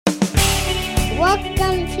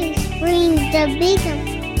Welcome to Streams of Income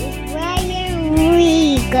with Ryan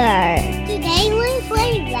Rieger. Today we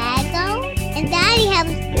play Lego, and Daddy has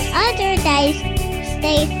other days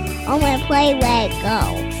stay home and play Lego.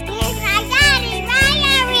 Here's my daddy,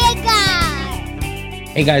 Ryan Rieger.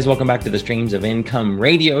 Hey guys, welcome back to the Streams of Income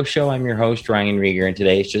radio show. I'm your host, Ryan Rieger, and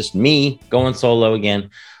today it's just me going solo again.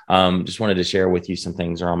 Just wanted to share with you some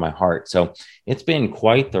things that are on my heart. So it's been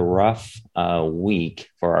quite the rough week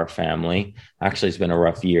for our family. Actually, it's been a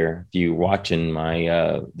rough year. If you're watching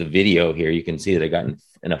my the video here, you can see that I got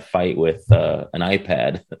in a fight with an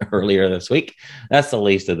iPad earlier this week. That's the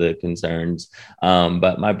least of the concerns.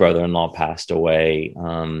 But my brother-in-law passed away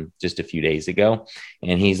just a few days ago,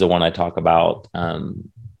 and he's the one I talk about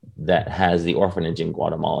that has the orphanage in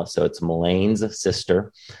Guatemala. So it's Melane's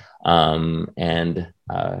sister and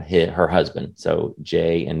her husband. So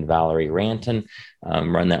Jay and Valerie Ranton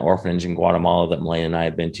run that orphanage in Guatemala that Melaine and I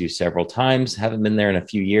have been to several times. Haven't been there in a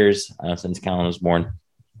few years since Callan was born.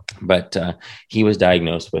 But he was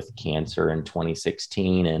diagnosed with cancer in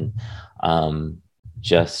 2016 and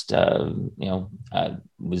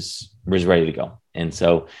was ready to go. And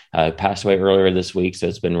so passed away earlier this week. So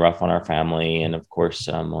it's been rough on our family. And of course,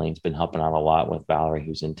 Elaine's been helping out a lot with Valerie,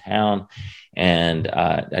 who's in town. And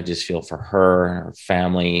I just feel for her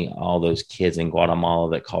family, all those kids in Guatemala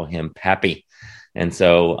that call him Pappy. And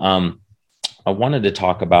so I wanted to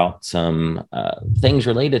talk about some things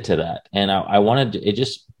related to that. And I wanted to,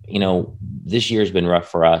 this year's been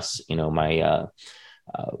rough for us. My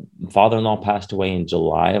father-in-law passed away in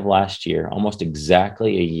July of last year, almost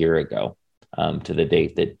exactly a year ago. To the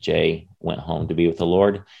date that Jay went home to be with the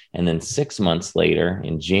Lord. And then 6 months later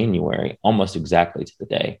in January, almost exactly to the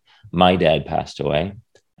day, my dad passed away.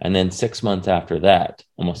 And then 6 months after that,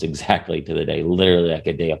 almost exactly to the day, literally like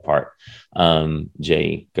a day apart,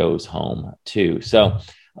 Jay goes home too. So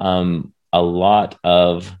a lot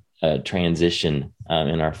of transition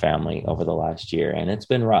in our family over the last year. And it's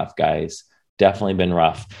been rough, guys. Definitely been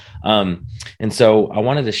rough. And so I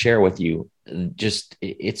wanted to share with you,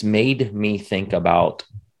 it's made me think about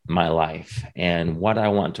my life and what I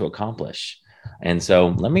want to accomplish. And so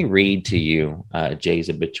let me read to you Jay's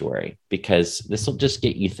obituary, because this will just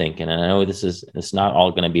get you thinking. And I know it's not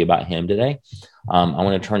all going to be about him today. I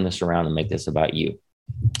want to turn this around and make this about you.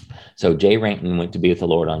 So Jay Ranton went to be with the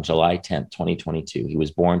Lord on July 10th, 2022. He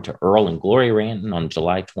was born to Earl and Gloria Ranton on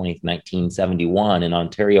July 20th, 1971 in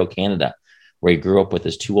Ontario, Canada, where he grew up with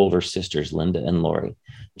his two older sisters, Linda and Lori.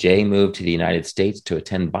 Jay moved to the United States to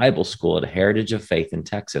attend Bible school at Heritage of Faith in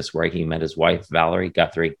Texas, where he met his wife, Valerie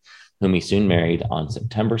Guthrie, whom he soon married on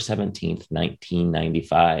September 17th,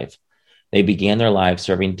 1995. They began their lives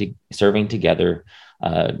serving together,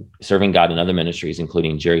 serving God in other ministries,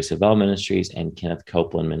 including Jerry Savelle Ministries and Kenneth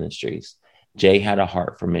Copeland Ministries. Jay had a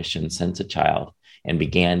heart for missions since a child and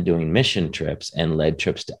began doing mission trips and led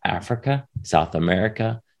trips to Africa, South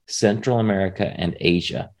America, Central America, and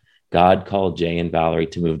Asia. God called Jay and Valerie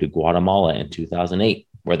to move to Guatemala in 2008,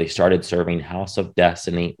 where they started serving House of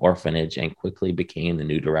Destiny Orphanage and quickly became the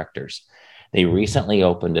new directors. They recently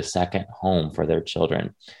opened a second home for their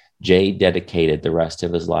children. Jay dedicated the rest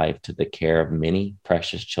of his life to the care of many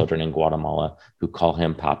precious children in Guatemala who call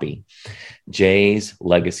him Papi. Jay's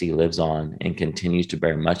legacy lives on and continues to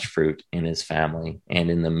bear much fruit in his family and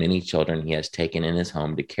in the many children he has taken in his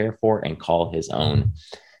home to care for and call his own.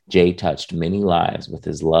 Jay touched many lives with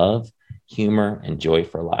his love, humor, and joy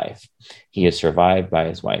for life. He is survived by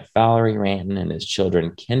his wife, Valerie Ranton, and his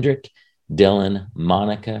children, Kendrick, Dylan,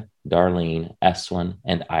 Monica, Darlene, Eswin,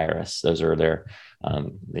 and Iris. Those are their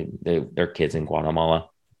kids in Guatemala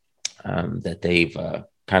that they've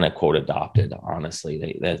kind of quote adopted.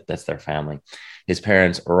 Honestly, that's their family. His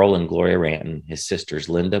parents, Earl and Gloria Ranton, his sisters,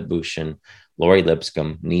 Linda Bushin, Lori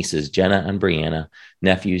Lipscomb, nieces, Jenna and Brianna,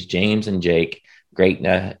 nephews, James and Jake, great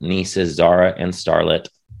nieces, Zara and Starlet.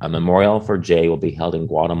 A memorial for Jay will be held in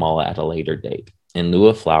Guatemala at a later date. In lieu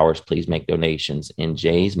of flowers, please make donations in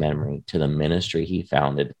Jay's memory to the ministry he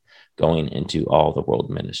founded, going into all the world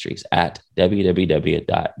ministries at www.giatw.org.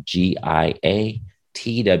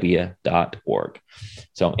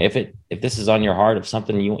 So if this is on your heart, if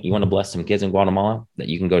something you want to bless some kids in Guatemala, that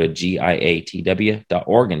you can go to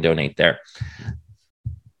giatw.org and donate there.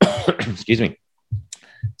 Excuse me.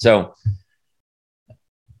 So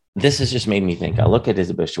this has just made me think. I look at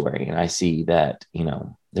his obituary and I see that,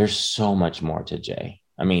 there's so much more to Jay.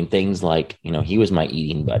 I mean, things like, he was my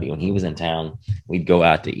eating buddy. When he was in town, we'd go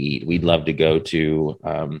out to eat. We'd love to go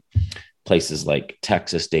to places like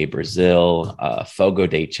Texas de Brazil, Fogo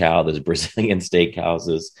de Chao, those Brazilian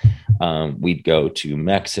steakhouses. We'd go to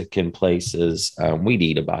Mexican places. We'd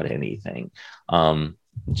eat about anything.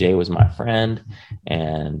 Jay was my friend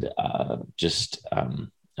and just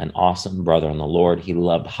an awesome brother in the Lord. He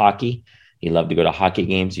loved hockey. He loved to go to hockey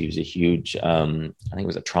games. He was a huge, I think it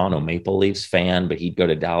was a Toronto Maple Leafs fan, but he'd go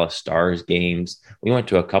to Dallas Stars games. We went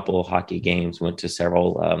to a couple of hockey games, went to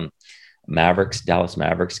several Dallas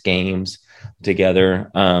Mavericks games together.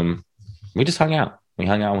 We just hung out. We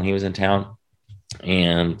hung out when he was in town.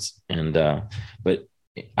 But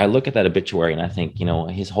I look at that obituary and I think,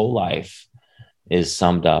 his whole life is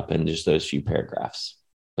summed up in just those few paragraphs.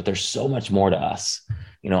 But there's so much more to us.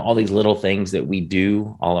 All these little things that we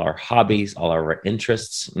do, all our hobbies, all our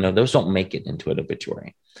interests, those don't make it into an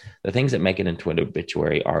obituary. The things that make it into an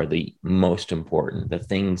obituary are the most important, the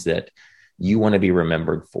things that you want to be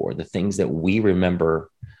remembered for, the things that we remember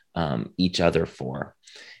each other for.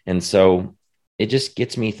 And so it just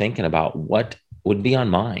gets me thinking about what would be on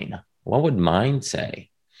mine. What would mine say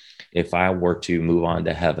if I were to move on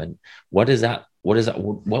to heaven? What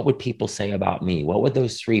would people say about me? What would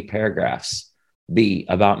those 3 paragraphs be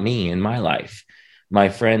about me in my life? My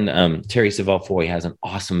friend, Terry Savelle Foy, has an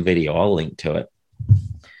awesome video. I'll link to it,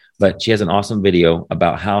 but she has an awesome video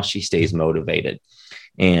about how she stays motivated.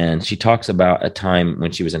 And she talks about a time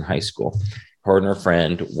when she was in high school. Her and her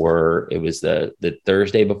friend it was the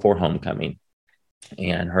Thursday before homecoming.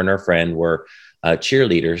 And her and her friend were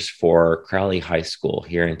cheerleaders for Crowley High School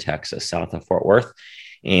here in Texas, south of Fort Worth.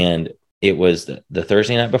 And it was the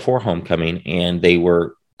Thursday night before homecoming, and it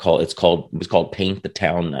was called Paint the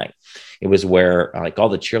Town Night. It was where all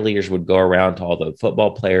the cheerleaders would go around to all the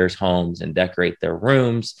football players' homes and decorate their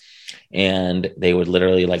rooms, and they would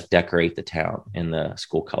literally decorate the town in the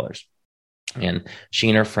school colors. And she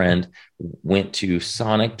and her friend went to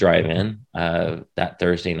Sonic Drive-In that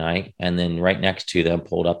Thursday night, and then right next to them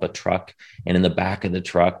pulled up a truck, and in the back of the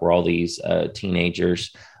truck were all these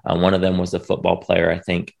teenagers. One of them was a football player, I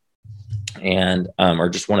think, and or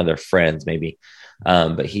just one of their friends maybe,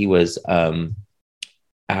 but he was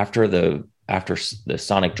after the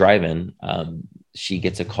Sonic Drive-In, she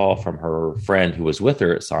gets a call from her friend who was with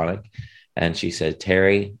her at Sonic, and she said,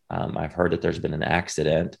 "Terry, I've heard that there's been an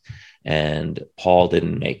accident and Paul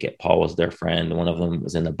didn't make it." Paul was their friend. One of them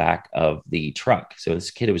was in the back of the truck. So this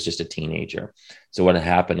kid was just a teenager. So what had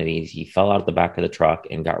happened, he fell out of the back of the truck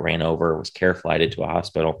and got ran over, was care flighted to a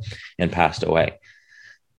hospital, and passed away.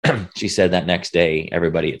 She said that next day,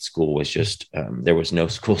 everybody at school was just, there was no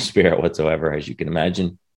school spirit whatsoever, as you can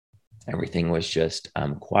imagine. Everything was just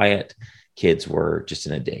quiet. Kids were just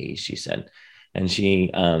in a daze, she said. And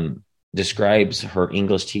she describes her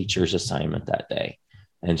English teacher's assignment that day.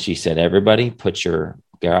 And she said, everybody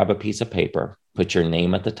grab a piece of paper, put your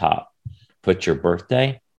name at the top, put your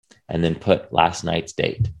birthday, and then put last night's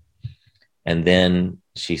date. And then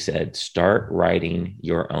she said, start writing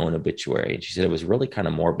your own obituary. And she said it was really kind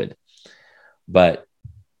of morbid, but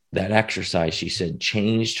that exercise, she said,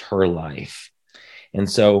 changed her life. And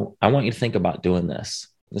so I want you to think about doing this.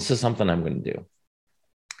 This is something I'm going to do.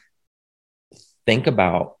 Think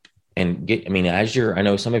about I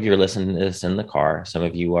know some of you are listening to this in the car. Some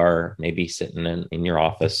of you are maybe sitting in your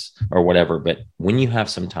office or whatever, but when you have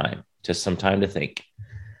some time, just some time to think,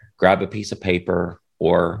 grab a piece of paper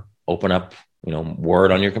or open up,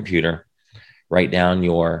 Word on your computer, write down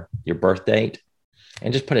your birth date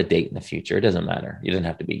and just put a date in the future. It doesn't matter. It doesn't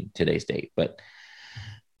have to be today's date, but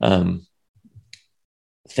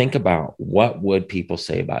think about what would people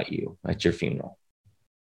say about you at your funeral?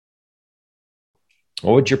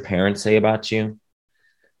 What would your parents say about you?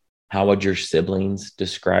 How would your siblings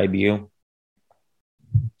describe you?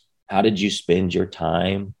 How did you spend your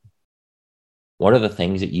time? What are the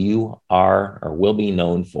things that you are or will be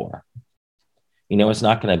known for? It's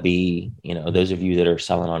not going to be, those of you that are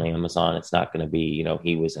selling on Amazon, it's not going to be,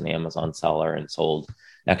 he was an Amazon seller and sold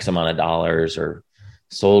X amount of dollars or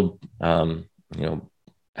sold,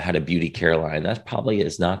 had a beauty care line. That probably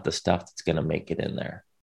is not the stuff that's going to make it in there.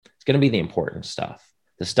 It's going to be the important stuff,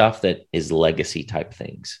 the stuff that is legacy type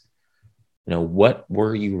things. What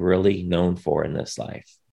were you really known for in this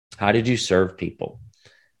life? How did you serve people?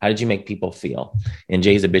 How did you make people feel? In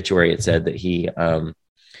Jay's obituary, it said that he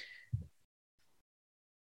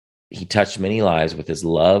touched many lives with his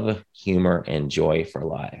love, humor, and joy for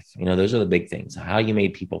life. Those are the big things. How you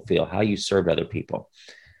made people feel, how you served other people,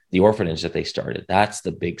 the orphanage that they started. That's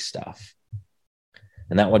the big stuff.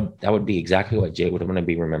 And that would be exactly what Jay would want to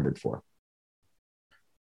be remembered for.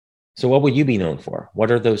 So what would you be known for?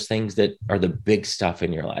 What are those things that are the big stuff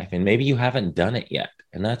in your life? And maybe you haven't done it yet,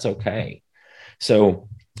 and that's okay. So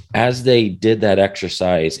as they did that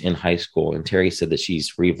exercise in high school, and Terry said that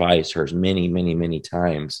she's revised hers many, many, many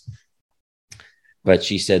times, but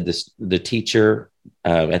she said the teacher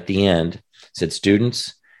at the end said,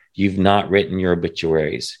 students, you've not written your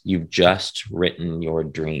obituaries. You've just written your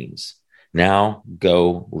dreams. Now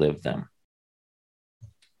go live them.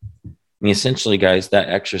 I mean, essentially, guys, that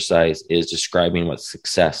exercise is describing what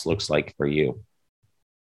success looks like for you.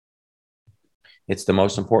 It's the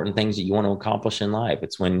most important things that you want to accomplish in life.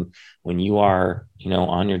 It's when you are,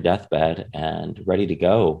 on your deathbed and ready to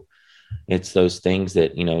go. It's those things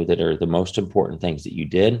that, that are the most important things that you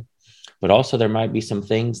did. But also there might be some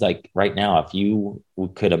things like right now, if you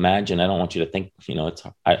could imagine, I don't want you to think,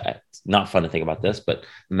 it's not fun to think about this, but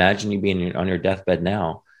imagine you being on your deathbed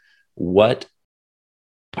now. What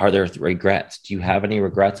are there regrets? Do you have any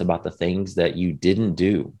regrets about the things that you didn't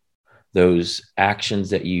do? Those actions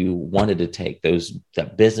that you wanted to take,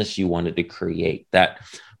 that business you wanted to create, that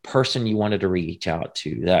person you wanted to reach out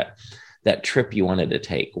to, that trip you wanted to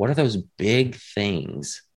take. What are those big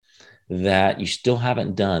things that you still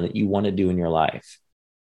haven't done that you want to do in your life?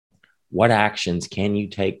 What actions can you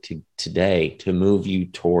take today to move you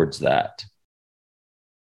towards that?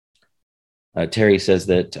 Terry says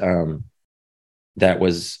that that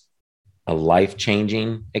was a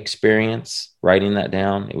life-changing experience, writing that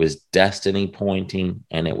down. It was destiny pointing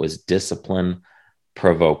and it was discipline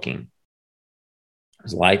provoking. It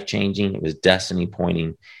was life-changing. It was destiny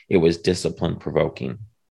pointing. It was discipline provoking.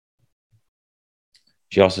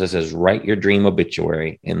 She also says, write your dream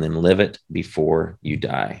obituary and then live it before you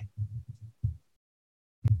die.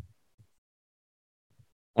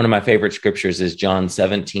 One of my favorite scriptures is John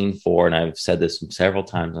 17:4, and I've said this several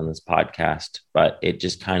times on this podcast, but it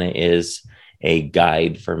just kind of is a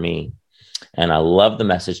guide for me. And I love the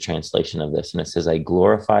Message translation of this. And it says, I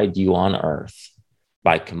glorified you on earth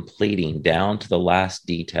by completing down to the last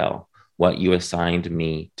detail what you assigned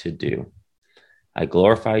me to do. I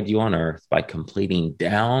glorified you on earth by completing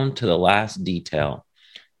down to the last detail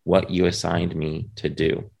what you assigned me to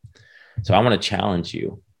do. So I want to challenge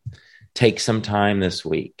you. Take some time this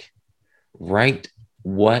week. Write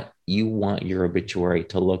what you want your obituary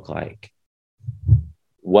to look like.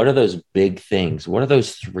 What are those big things? What are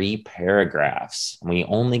those 3 paragraphs? We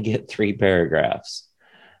only get 3 paragraphs.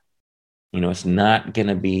 It's not going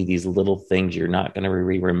to be these little things. You're not going to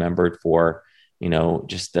be remembered for,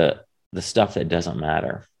 just the stuff that doesn't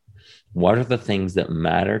matter. What are the things that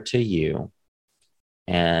matter to you?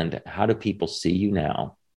 And how do people see you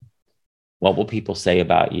now? What will people say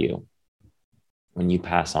about you when you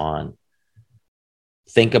pass on?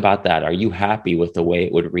 Think about that. Are you happy with the way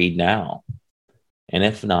it would read now? And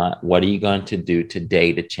if not, what are you going to do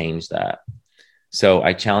today to change that? So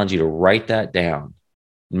I challenge you to write that down.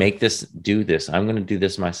 Do this. I'm going to do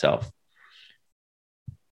this myself.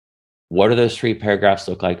 What do those 3 paragraphs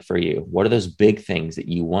look like for you? What are those big things that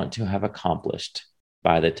you want to have accomplished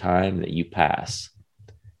by the time that you pass?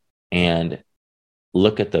 And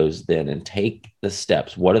look at those then and take the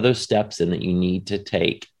steps. What are those steps in that you need to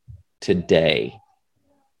take today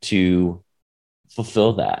to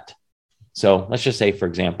fulfill that? So let's just say, for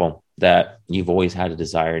example, that you've always had a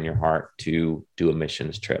desire in your heart to do a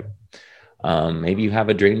missions trip. Maybe you have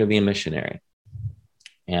a dream to be a missionary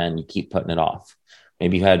and you keep putting it off.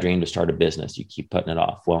 Maybe you had a dream to start a business. You keep putting it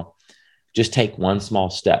off. Well, just take one small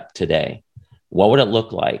step today. What would it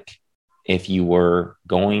look like if you were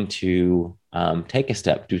going to take a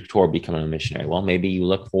step toward becoming a missionary? Well, maybe you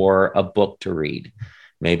look for a book to read.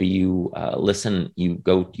 Maybe you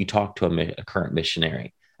you talk to a current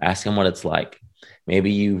missionary, ask them what it's like.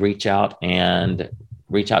 Maybe you reach out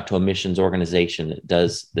to a missions organization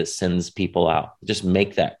that sends people out. Just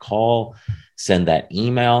make that call, send that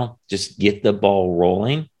email, just get the ball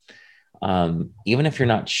rolling. Even if you're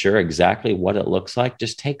not sure exactly what it looks like,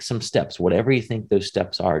 just take some steps, whatever you think those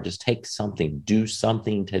steps are. Just take something, do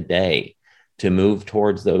something today to move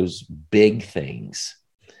towards those big things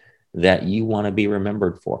that you want to be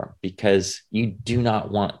remembered for, because you do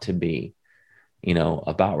not want to be,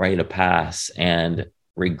 about ready to pass and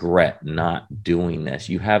regret not doing this.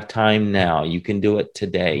 You have time now. You can do it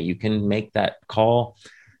today. You can make that call,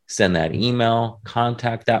 send that email,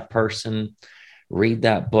 contact that person, read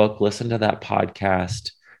that book, listen to that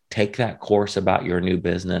podcast, take that course about your new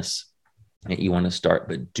business that you want to start,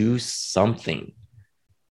 but do something.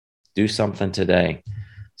 Do something today.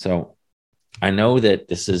 So I know that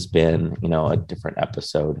this has been, a different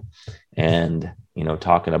episode, and,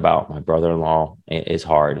 talking about my brother-in-law is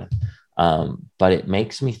hard. But it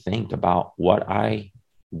makes me think about what I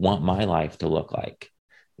want my life to look like,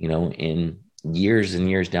 in years and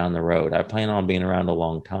years down the road. I plan on being around a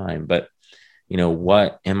long time, but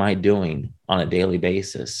what am I doing on a daily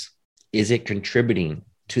basis? Is it contributing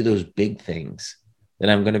to those big things that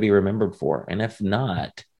I'm going to be remembered for? And if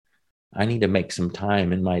not, I need to make some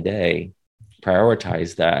time in my day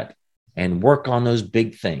prioritize that and work on those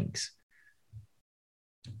big things.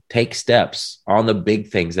 Take steps on the big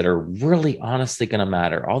things that are really honestly going to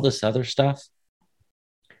matter. All this other stuff,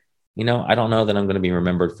 I don't know that I'm going to be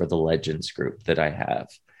remembered for the Legends group that I have,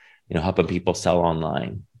 helping people sell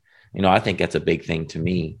online. I think that's a big thing to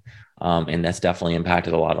me. And that's definitely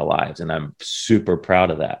impacted a lot of lives. And I'm super proud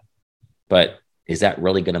of that. But is that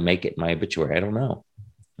really going to make it in my obituary? I don't know.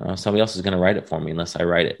 Somebody else is going to write it for me unless I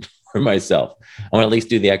write it for myself. I want to at least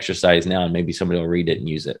do the exercise now, and maybe somebody will read it and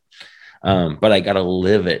use it. But I got to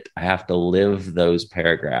live it. I have to live those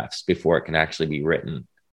paragraphs before it can actually be written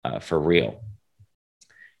for real.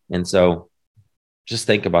 And so just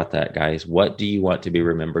think about that, guys. What do you want to be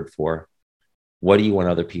remembered for? What do you want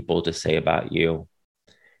other people to say about you?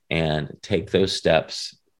 And take those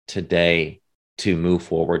steps today to move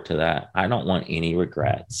forward to that. I don't want any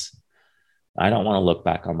regrets. I don't want to look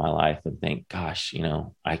back on my life and think, gosh,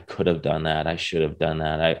 I could have done that. I should have done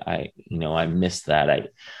that. I missed that.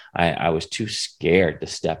 I was too scared to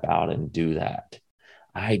step out and do that.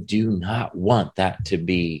 I do not want that to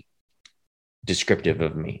be descriptive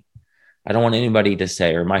of me. I don't want anybody to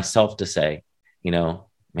say, or myself to say,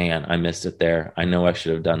 man, I missed it there. I know I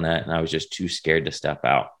should have done that. And I was just too scared to step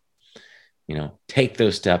out. Take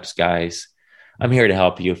those steps, guys. I'm here to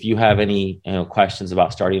help you. If you have any questions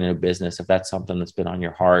about starting a business, if that's something that's been on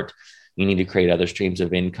your heart, you need to create other streams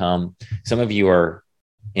of income. Some of you are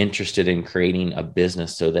interested in creating a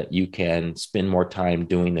business so that you can spend more time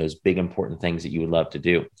doing those big, important things that you would love to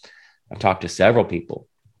do. I've talked to several people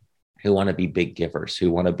who want to be big givers,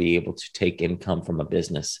 who want to be able to take income from a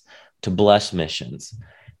business to bless missions.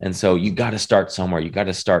 And so you got to start somewhere. You got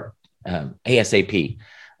to start ASAP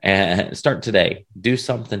and start today. Do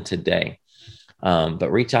something today.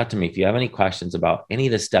 But reach out to me if you have any questions about any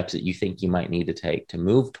of the steps that you think you might need to take to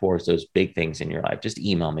move towards those big things in your life. Just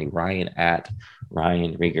email me,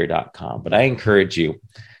 ryan@ryanrieger.com. But I encourage you,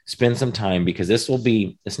 spend some time, because it's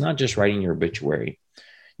not just writing your obituary.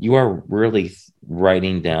 You are really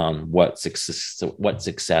writing down what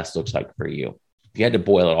success looks like for you. If you had to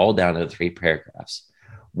boil it all down to 3 paragraphs,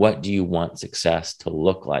 what do you want success to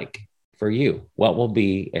look like for you? What will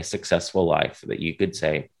be a successful life that you could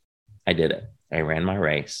say, I did it. I ran my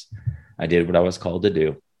race. I did what I was called to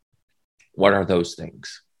do. What are those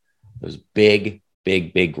things? Those big,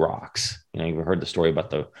 big, big rocks. You've heard the story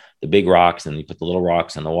about the big rocks, and you put the little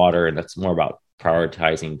rocks in the water, and that's more about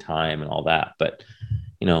prioritizing time and all that. But,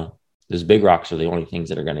 those big rocks are the only things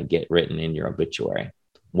that are going to get written in your obituary.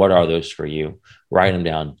 What are those for you? Write them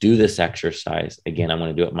down. Do this exercise. Again, I'm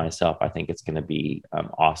going to do it myself. I think it's going to be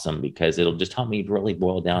awesome, because it'll just help me really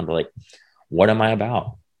boil down to what am I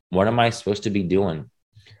about? What am I supposed to be doing?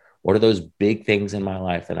 What are those big things in my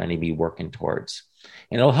life that I need to be working towards?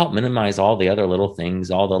 And it'll help minimize all the other little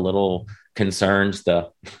things, all the little concerns,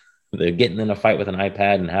 the getting in a fight with an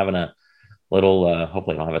iPad and having a little,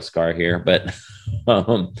 hopefully I don't have a scar here, but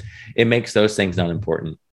it makes those things not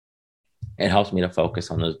important. It helps me to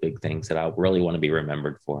focus on those big things that I really want to be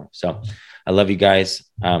remembered for. So I love you guys.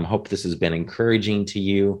 Hope this has been encouraging to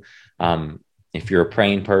you. If you're a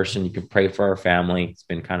praying person, you can pray for our family. It's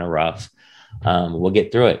been kind of rough. We'll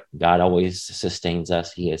get through it. God always sustains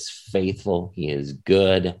us. He is faithful. He is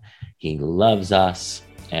good. He loves us.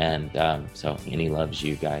 And he loves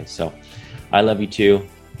you guys. So I love you too.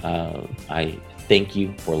 I thank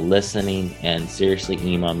you for listening, and seriously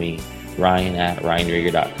email me,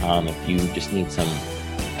 ryan@ryanrieger.com, if you just need some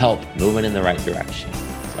help moving in the right direction.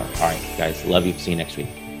 So, all right, guys, love you. See you next week.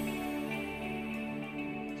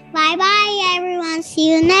 Bye-bye, everyone.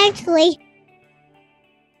 See you next week.